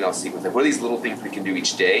to the email sequence? Like, what are these little things we can do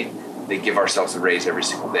each day that give ourselves a raise every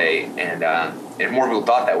single day? And if more people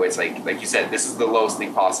thought that way, it's like you said, this is the lowest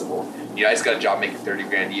thing possible. I just got a job making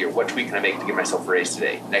 $30,000 a year. What tweak can I make to give myself a raise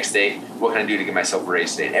today? Next day, what can I do to give myself a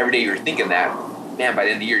raise today? And every day you're thinking that, man, by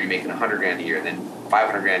the end of the year, you're making $100,000 a year, then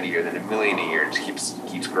 $500,000 a year, then $1 million a year. It just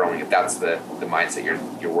keeps growing. If that's the mindset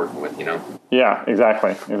you're working with, Yeah,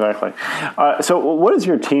 exactly. So what does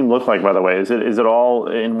your team look like, by the way? Is it all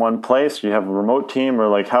in one place? Do you have a remote team, or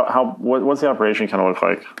like what's the operation kind of look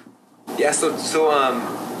like? Yeah,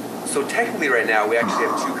 so technically right now we actually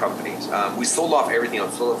have two companies. We sold off everything. We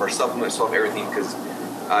sold off our supplements, sold off everything because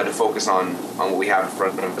to focus on what we have in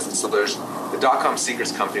front of us. So there's the .com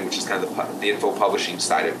Secrets company, which is kind of the info publishing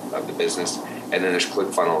side of the business, and then there's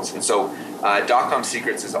ClickFunnels. And so .com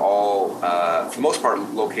Secrets is all, for the most part,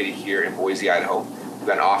 located here in Boise, Idaho. We've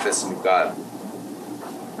got an office, and we've got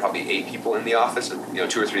probably 8 people in the office, and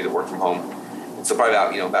 2 or 3 that work from home. And so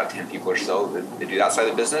probably about 10 people or so that do that side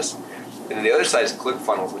of the business. And then the other side is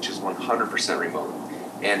ClickFunnels, which is 100% remote.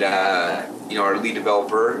 And our lead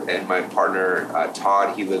developer and my partner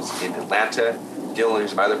Todd, he lives in Atlanta. Dylan,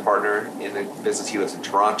 who's my other partner in the business, he lives in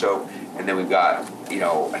Toronto. And then we've got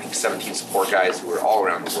I think 17 support guys who are all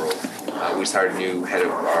around the world. We just hired a new head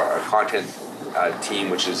of our content team,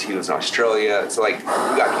 he lives in Australia. So like, we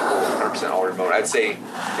got people 100% all remote. I think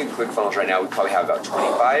ClickFunnels right now we probably have about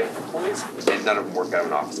 25 employees, and none of them work out of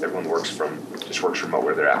an office. Everyone works remote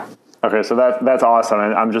where they're at. Okay, so that's awesome.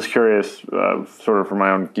 And I'm just curious, sort of from my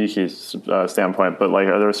own geeky standpoint, but like,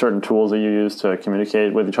 are there certain tools that you use to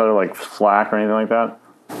communicate with each other, like Slack or anything like that?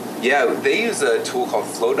 Yeah, they use a tool called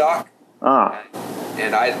FlowDoc.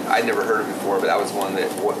 And I'd never heard of it before, but that was one that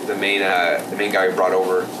the main guy we brought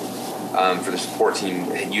over for the support team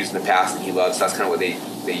had used in the past, and he loves. So that's kind of what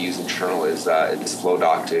they use internal is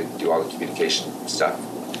FlowDoc to do all the communication stuff.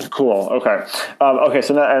 Cool. Okay.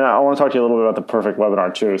 So now, and I want to talk to you a little bit about the perfect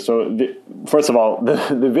webinar too. So first of all,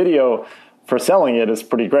 the video for selling it is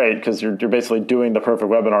pretty great because you're basically doing the perfect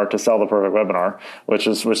webinar to sell the perfect webinar, which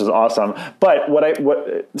is awesome. But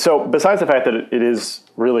so besides the fact that it is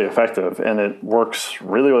really effective and it works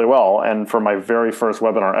really, really well, and for my very first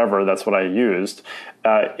webinar ever, that's what I used.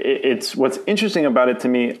 It's what's interesting about it to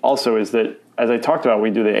me also is that, as I talked about,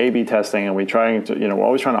 we do the A/B testing and we're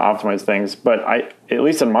always trying to optimize things. But at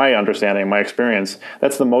least in my understanding, my experience,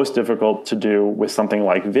 that's the most difficult to do with something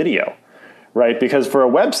like video, right? Because for a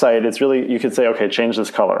website, it's really, you could say, okay, change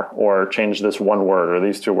this color or change this one word or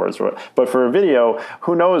these 2 words. But for a video,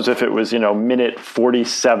 who knows if it was, minute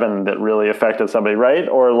 47 that really affected somebody, right?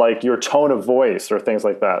 Or like your tone of voice or things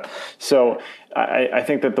like that. So I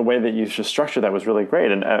think that the way that you just structured that was really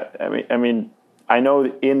great. And I mean, I know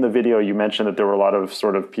in the video you mentioned that there were a lot of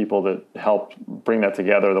sort of people that helped bring that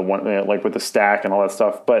together, like with the stack and all that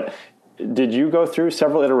stuff. But did you go through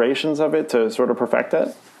several iterations of it to sort of perfect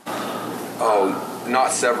it? Oh,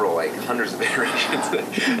 not several, like hundreds of iterations.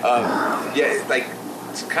 Yeah, like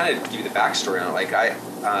to kind of give you the backstory on it, like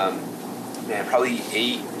probably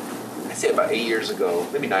I'd say about 8 years ago,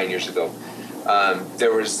 maybe 9 years ago,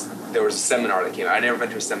 there was there was a seminar that came out. I'd never been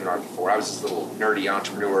to a seminar before. I was this little nerdy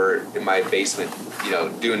entrepreneur in my basement,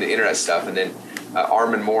 doing the internet stuff. And then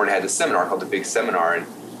Armin Moore had this seminar called The Big Seminar, and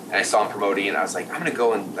I saw him promoting it, and I was like, I'm going to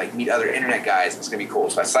go and like meet other internet guys. It's going to be cool.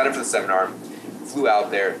 So I signed up for the seminar, flew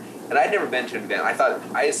out there, and I'd never been to an event.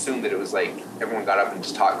 I assumed that it was like everyone got up and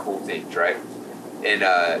just taught cool things, right?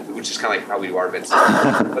 And which is kind of like how we do our events.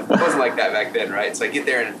 But it wasn't like that back then, right? So I get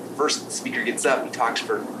there, and the first speaker gets up, he talks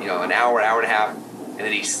for an hour and a half, and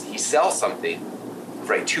then he sells something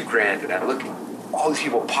for like $2,000, and I look at all these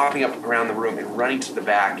people popping up around the room and running to the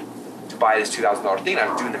back to buy this $2,000 thing. And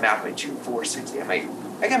I was doing the math, like 2, 4, 6, 8. I'm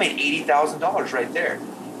like, that guy made $80,000 right there.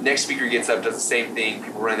 Next speaker gets up, does the same thing.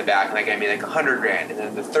 People run in the back, and that guy made like $100,000. And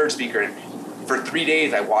then the third speaker, and for 3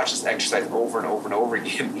 days, I watched this exercise over and over and over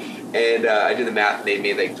again. And I did the math, and they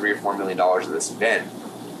made like $3 or $4 million of this event.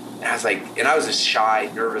 And I was like, and I was a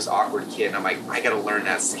shy, nervous, awkward kid. And I'm like, I got to learn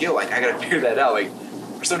that skill. Like, I got to figure that out. Like,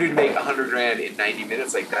 for somebody to make $100,000 in 90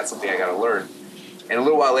 minutes, like that's something I got to learn. And a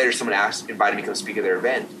little while later, someone invited me to come speak at their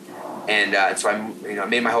event. And so I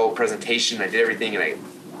made my whole presentation. I did everything, and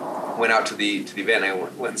I went out to the event. And I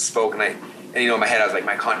went and spoke, and in my head I was like,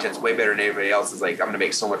 my content's way better than everybody else's. Like, I'm gonna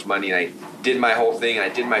make so much money. And I did my whole thing, and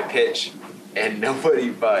I did my pitch, and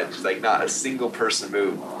nobody budged. Like, not a single person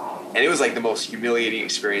moved. And it was like the most humiliating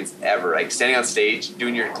experience ever. Like, standing on stage,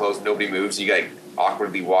 doing your close, nobody moves. You like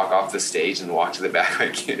awkwardly walk off the stage and walk to the back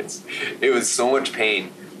like it was so much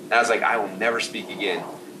pain. And I was like, I will never speak again.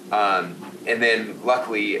 And then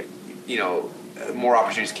luckily, more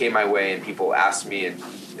opportunities came my way, and people asked me, and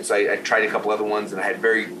so I tried a couple other ones, and I had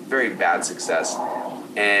very, very bad success.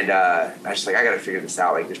 And I was just like, I got to figure this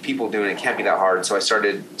out. Like, there's people doing it. It can't be that hard. So I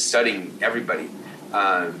started studying everybody.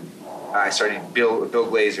 I started Bill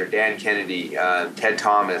Glazer, Dan Kennedy, Ted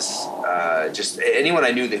Thomas, just anyone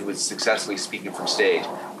I knew that was successfully speaking from stage,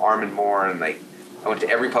 Armin Moore, and like I went to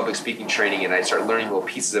every public speaking training, and I started learning little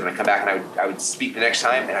pieces of it. And I come back, and I would speak the next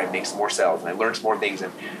time, and I'd make some more sales, and I learned some more things,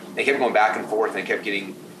 and they kept going back and forth, and I kept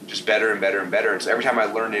getting just better and better and better. And so every time I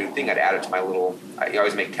learned a new thing, I'd add it to my little. I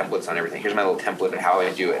always make templates on everything. Here's my little template of how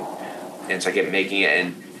I do it, and so I kept making it,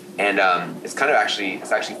 and it's kind of actually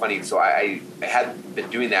funny. So I had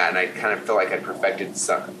been doing that, and I kind of felt like I'd perfected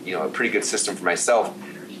some, a pretty good system for myself.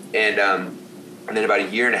 And then about a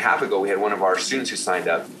year and a half ago, we had one of our students who signed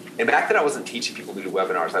up. And back then, I wasn't teaching people to do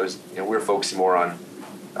webinars. I was, we were focusing more on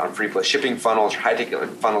free play shipping funnels, high ticket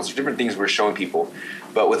funnels, different things we were showing people.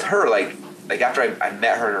 But with her, like after I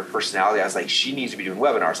met her and her personality, I was like, she needs to be doing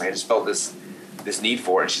webinars. Like, I just felt this need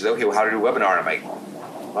for it. And she's like, okay, well, how to do a webinar? And I'm like,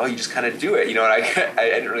 well, you just kind of do it, and I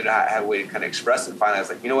didn't really have a way to kind of express it. And finally, I was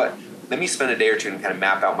like, you know what? Let me spend a day or two and kind of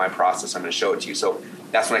map out my process. I'm going to show it to you. So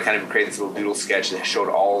that's when I kind of created this little doodle sketch that showed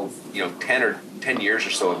all of, 10 years or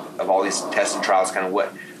so of all these tests and trials, kind of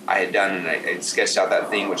what I had done, and I sketched out that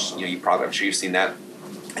thing, which I'm sure you've seen that.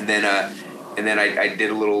 And then I did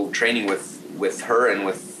a little training with her and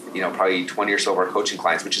with probably 20 or so of our coaching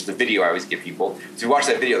clients, which is the video I always give people. So you watch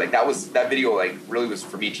that video, like that video like really was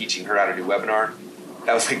for me teaching her how to do webinar.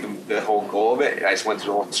 That was like the whole goal of it. And I just went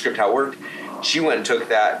through the whole script, how it worked. She went and took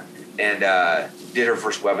that and did her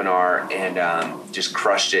first webinar and just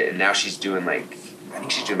crushed it. And now she's doing I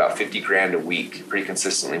think she's doing about $50,000 a week pretty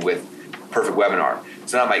consistently with Perfect Webinar.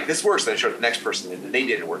 So now I'm like, this works. Then I showed the next person, and they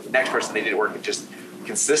didn't work. The next person, they didn't work. It just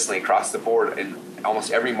consistently across the board in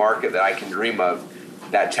almost every market that I can dream of,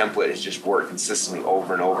 that template has just worked consistently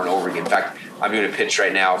over and over and over again. In fact, I'm doing a pitch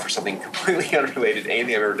right now for something completely unrelated to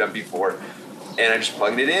anything I've ever done before. And I just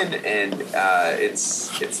plugged it in, and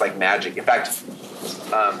it's like magic. In fact,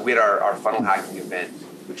 we had our funnel hacking event,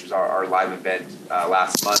 which was our live event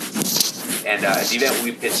last month. And at the event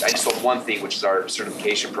we pitched, I just sold one thing, which is our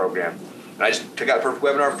certification program. And I just took out a Perfect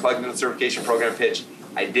Webinar, plugged into the certification program pitch.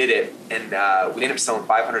 I did it, and we ended up selling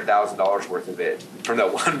 $500,000 worth of it from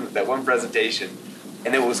that one presentation.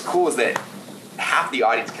 And then what was cool is that half the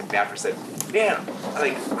audience came after and said, man,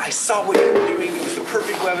 I saw what you were doing. It was the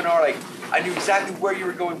perfect webinar. I knew exactly where you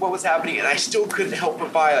were going, what was happening, and I still couldn't help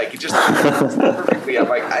but buy. It just perfectly. I'm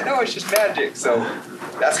like, I know, it's just magic. So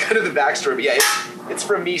that's kind of the backstory. But yeah, it's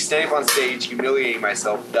from me standing up on stage, humiliating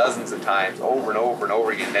myself dozens of times over and over and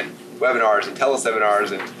over again, and then webinars and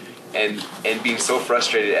teleseminars and being so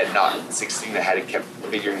frustrated at not succeeding that I had to keep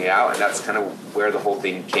figuring it out. And that's kind of where the whole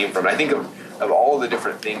thing came from. And I think of all the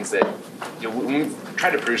different things that, we've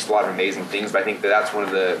tried to produce a lot of amazing things, but I think that's one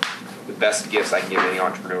of the best gifts I can give any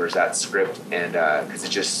entrepreneur is that script. And because I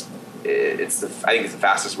think it's the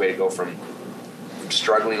fastest way to go from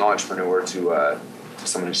struggling entrepreneur to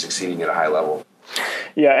someone who's succeeding at a high level.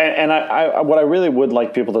 Yeah, and I what I really would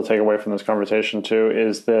like people to take away from this conversation too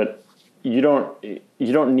is that you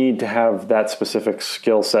don't need to have that specific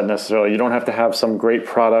skill set necessarily. You don't have to have some great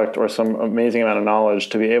product or some amazing amount of knowledge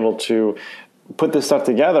to be able to put this stuff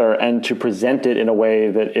together and to present it in a way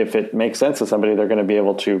that if it makes sense to somebody, they're going to be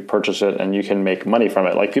able to purchase it and you can make money from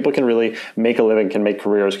it. Like people can really make a living, can make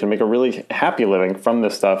careers, can make a really happy living from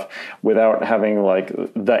this stuff without having like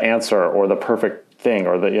the answer or the perfect thing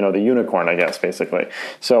or the unicorn, I guess, basically.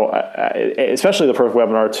 So especially the perfect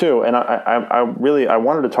webinar too. And I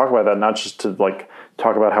wanted to talk about that, not just to like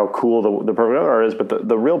talk about how cool the perfect webinar is, but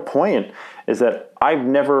the real point is that I've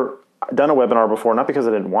never done a webinar before, not because I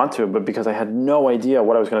didn't want to, but because I had no idea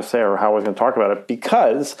what I was going to say or how I was going to talk about it,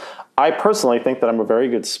 because I personally think that I'm a very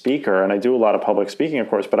good speaker and I do a lot of public speaking, of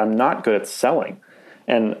course, but I'm not good at selling.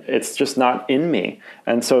 And it's just not in me.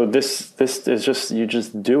 And so this is just, you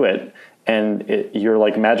just do it. And you're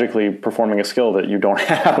like magically performing a skill that you don't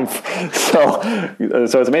have. So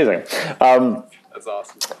it's amazing. That's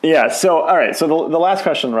awesome. Yeah. So, all right. So the last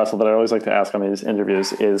question, Russell, that I always like to ask on these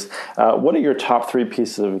interviews is, what are your top 3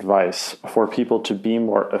 pieces of advice for people to be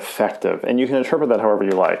more effective? And you can interpret that however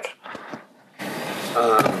you like.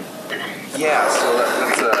 Yeah. So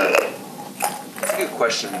that's a good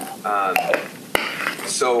question.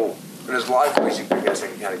 So there's a lot of ways I guess I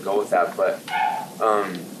can kind of go with that, but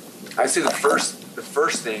I'd say the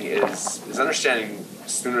first thing is understanding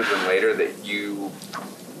sooner than later that you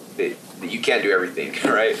can't do everything,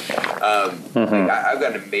 right? Like I've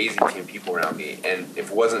got an amazing team of people around me, and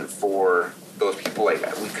if it wasn't for those people, like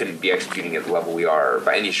we couldn't be executing at the level we are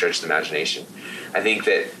by any stretch of the imagination. I think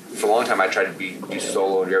that for a long time I tried to do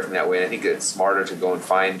solo and do everything that way, and I think it's smarter to go and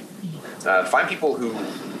find people who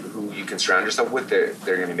you can surround yourself with. They're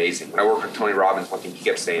going to be amazing. When I worked with Tony Robbins, one thing he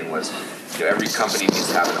kept saying was, every company needs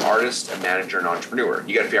to have an artist, a manager, and an entrepreneur.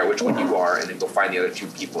 You got to figure out which one you are, and then go find the other 2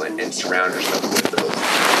 people and surround yourself with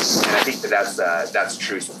those. And I think that's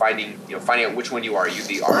true. So finding out which one you are you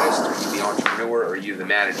the artist, are you the entrepreneur, or are you the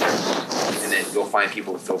manager, and then go find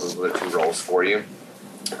people to fill those other 2 roles for you.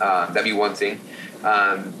 That'd be one thing.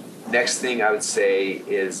 Next thing I would say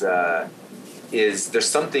is there's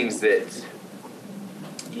some things that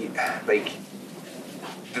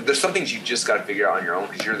there's some things you just got to figure out on your own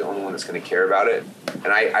because you're the only one that's going to care about it. And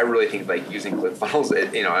I really think like using ClickFunnels,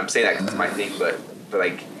 I'm saying that because it's my thing, but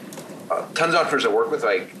like tons of entrepreneurs I work with,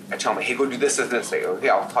 like I tell them, hey, go do this and this. Like, okay,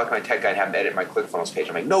 I'll talk to my tech guy and have him edit my ClickFunnels page.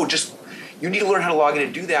 I'm like, no, you need to learn how to log in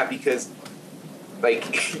and do that because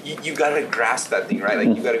like you got to grasp that thing, right?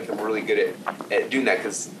 Like you got to become really good at doing that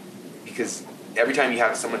because every time you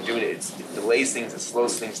have someone doing it, it delays things, it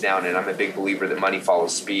slows things down, and I'm a big believer that money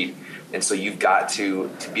follows speed. And so you've got to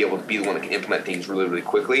be able to be the one that can implement things really, really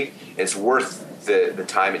quickly. It's worth the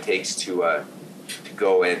time it takes to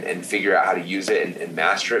go and figure out how to use it and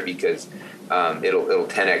master it because it'll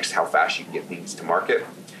 10x how fast you can get things to market.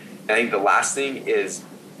 And I think the last thing is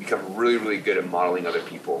become really, really good at modeling other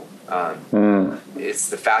people. It's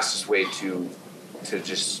the fastest way to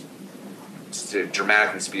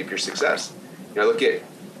dramatically speed up your success. Look at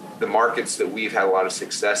the markets that we've had a lot of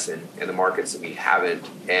success in and the markets that we haven't.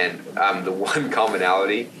 And the one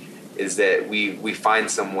commonality is that we find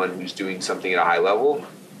someone who's doing something at a high level.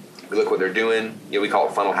 We look what they're doing. We call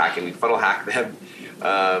it funnel hacking. We funnel hack them.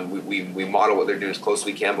 We model what they're doing as close as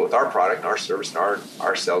we can, but with our product and our service and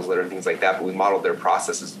our sales letter and things like that. But we model their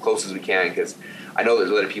process as close as we can because I know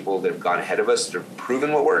there's a lot of people that have gone ahead of us that have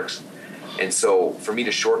proven what works. And so for me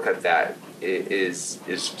to shortcut that is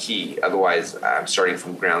key. Otherwise, I'm starting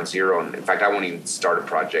from ground zero. And in fact, I won't even start a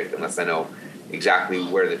project unless I know exactly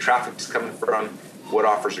where the traffic is coming from, what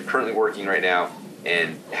offers are currently working right now,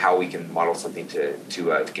 and how we can model something to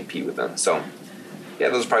compete with them. So, yeah,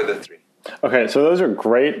 those are probably the 3. Okay, so those are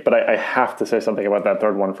great, but I have to say something about that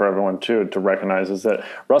third one for everyone, too, to recognize is that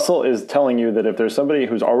Russell is telling you that if there's somebody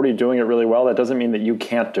who's already doing it really well, that doesn't mean that you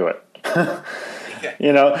can't do it.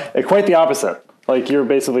 Quite the opposite. Like you're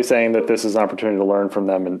basically saying that this is an opportunity to learn from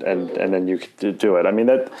them and then you could do it. I mean,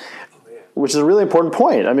 which is a really important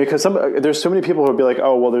point. I mean, because there's so many people who would be like,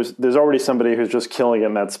 oh, well, there's already somebody who's just killing it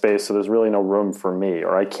in that space, so there's really no room for me,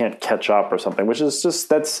 or I can't catch up or something, which is just,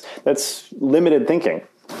 that's limited thinking.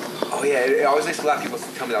 Oh, yeah. It always makes a lot of people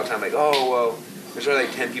tell me all the time, like, oh, well, there's only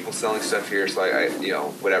like 10 people selling stuff here, so I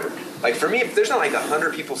whatever. Like for me, if there's not like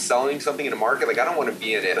 100 people selling something in a market, like I don't want to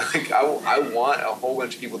be in it. Like I want a whole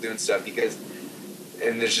bunch of people doing stuff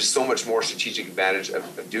and there's just so much more strategic advantage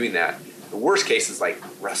of doing that. The worst case is like,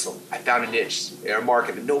 Russell, I found a niche in a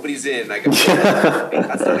market that nobody's in. Like,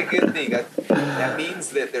 that's not a good thing. That means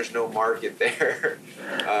that there's no market there.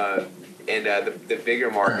 And the bigger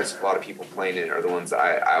markets a lot of people playing in are the ones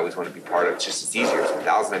I always want to be part of. It's easier. It's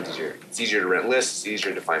 1,000 times easier. It's easier to rent lists. It's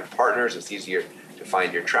easier to find partners. It's easier to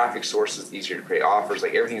find your traffic sources, easier to create offers.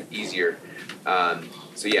 Like everything's easier.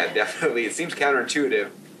 So yeah, definitely. It seems counterintuitive,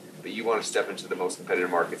 but you want to step into the most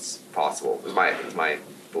competitive markets possible. Is my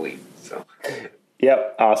belief. So.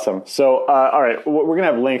 Yep, awesome. So, all right, we're going to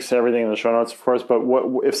have links to everything in the show notes, of course. But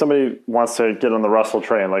what if somebody wants to get on the Russel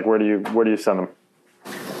train? Like, where do you send them?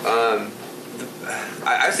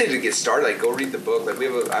 I say to get started, like go read the book. Like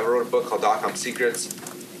I wrote a book called .com Secrets,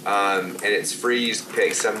 and it's free. You just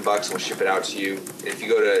pay $7 and we'll ship it out to you. And if you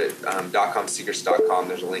go to .comsecrets.com,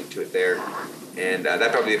 there's a link to it there. And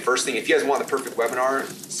that'd probably be the first thing. If you guys want the perfect webinar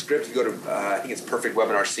script, you go to I think it's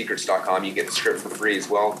perfectwebinarsecrets.com. You get the script for free as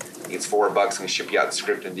well. I think it's $4 and we ship you out the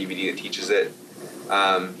script and DVD that teaches it.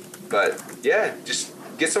 But yeah, just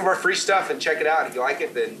get some of our free stuff and check it out. If you like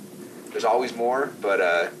it, then there's always more.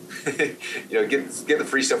 But get the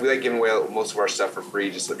free stuff. We like giving away most of our stuff for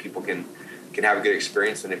free, just so that people can have a good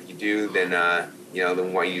experience. And if you do, then then we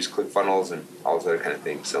want you to use ClickFunnels and all those other kind of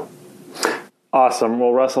things. So. Awesome.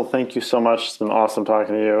 Well, Russell, thank you so much. It's been awesome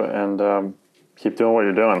talking to you, and keep doing what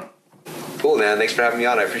you're doing. Cool, man. Thanks for having me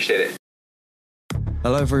on. I appreciate it.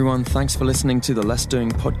 Hello, everyone. Thanks for listening to the Less Doing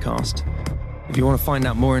podcast. If you want to find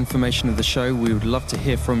out more information of the show, we would love to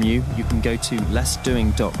hear from you. You can go to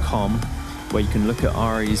lessdoing.com, where you can look at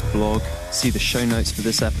Ari's blog, see the show notes for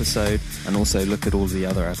this episode, and also look at all the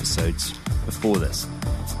other episodes before this.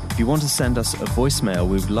 If you want to send us a voicemail,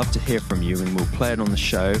 we would love to hear from you, and we'll play it on the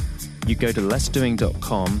show. You go to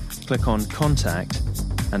lessdoing.com, click on Contact,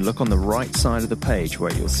 and look on the right side of the page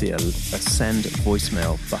where you'll see a Send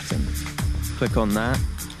Voicemail button. Click on that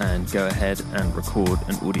and go ahead and record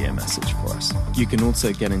an audio message for us. You can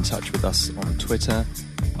also get in touch with us on Twitter.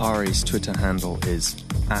 Ari's Twitter handle is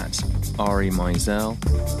 @AriMeisel,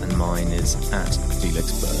 and mine is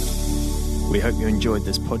 @FelixBird. We hope you enjoyed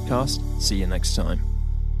this podcast. See you next time.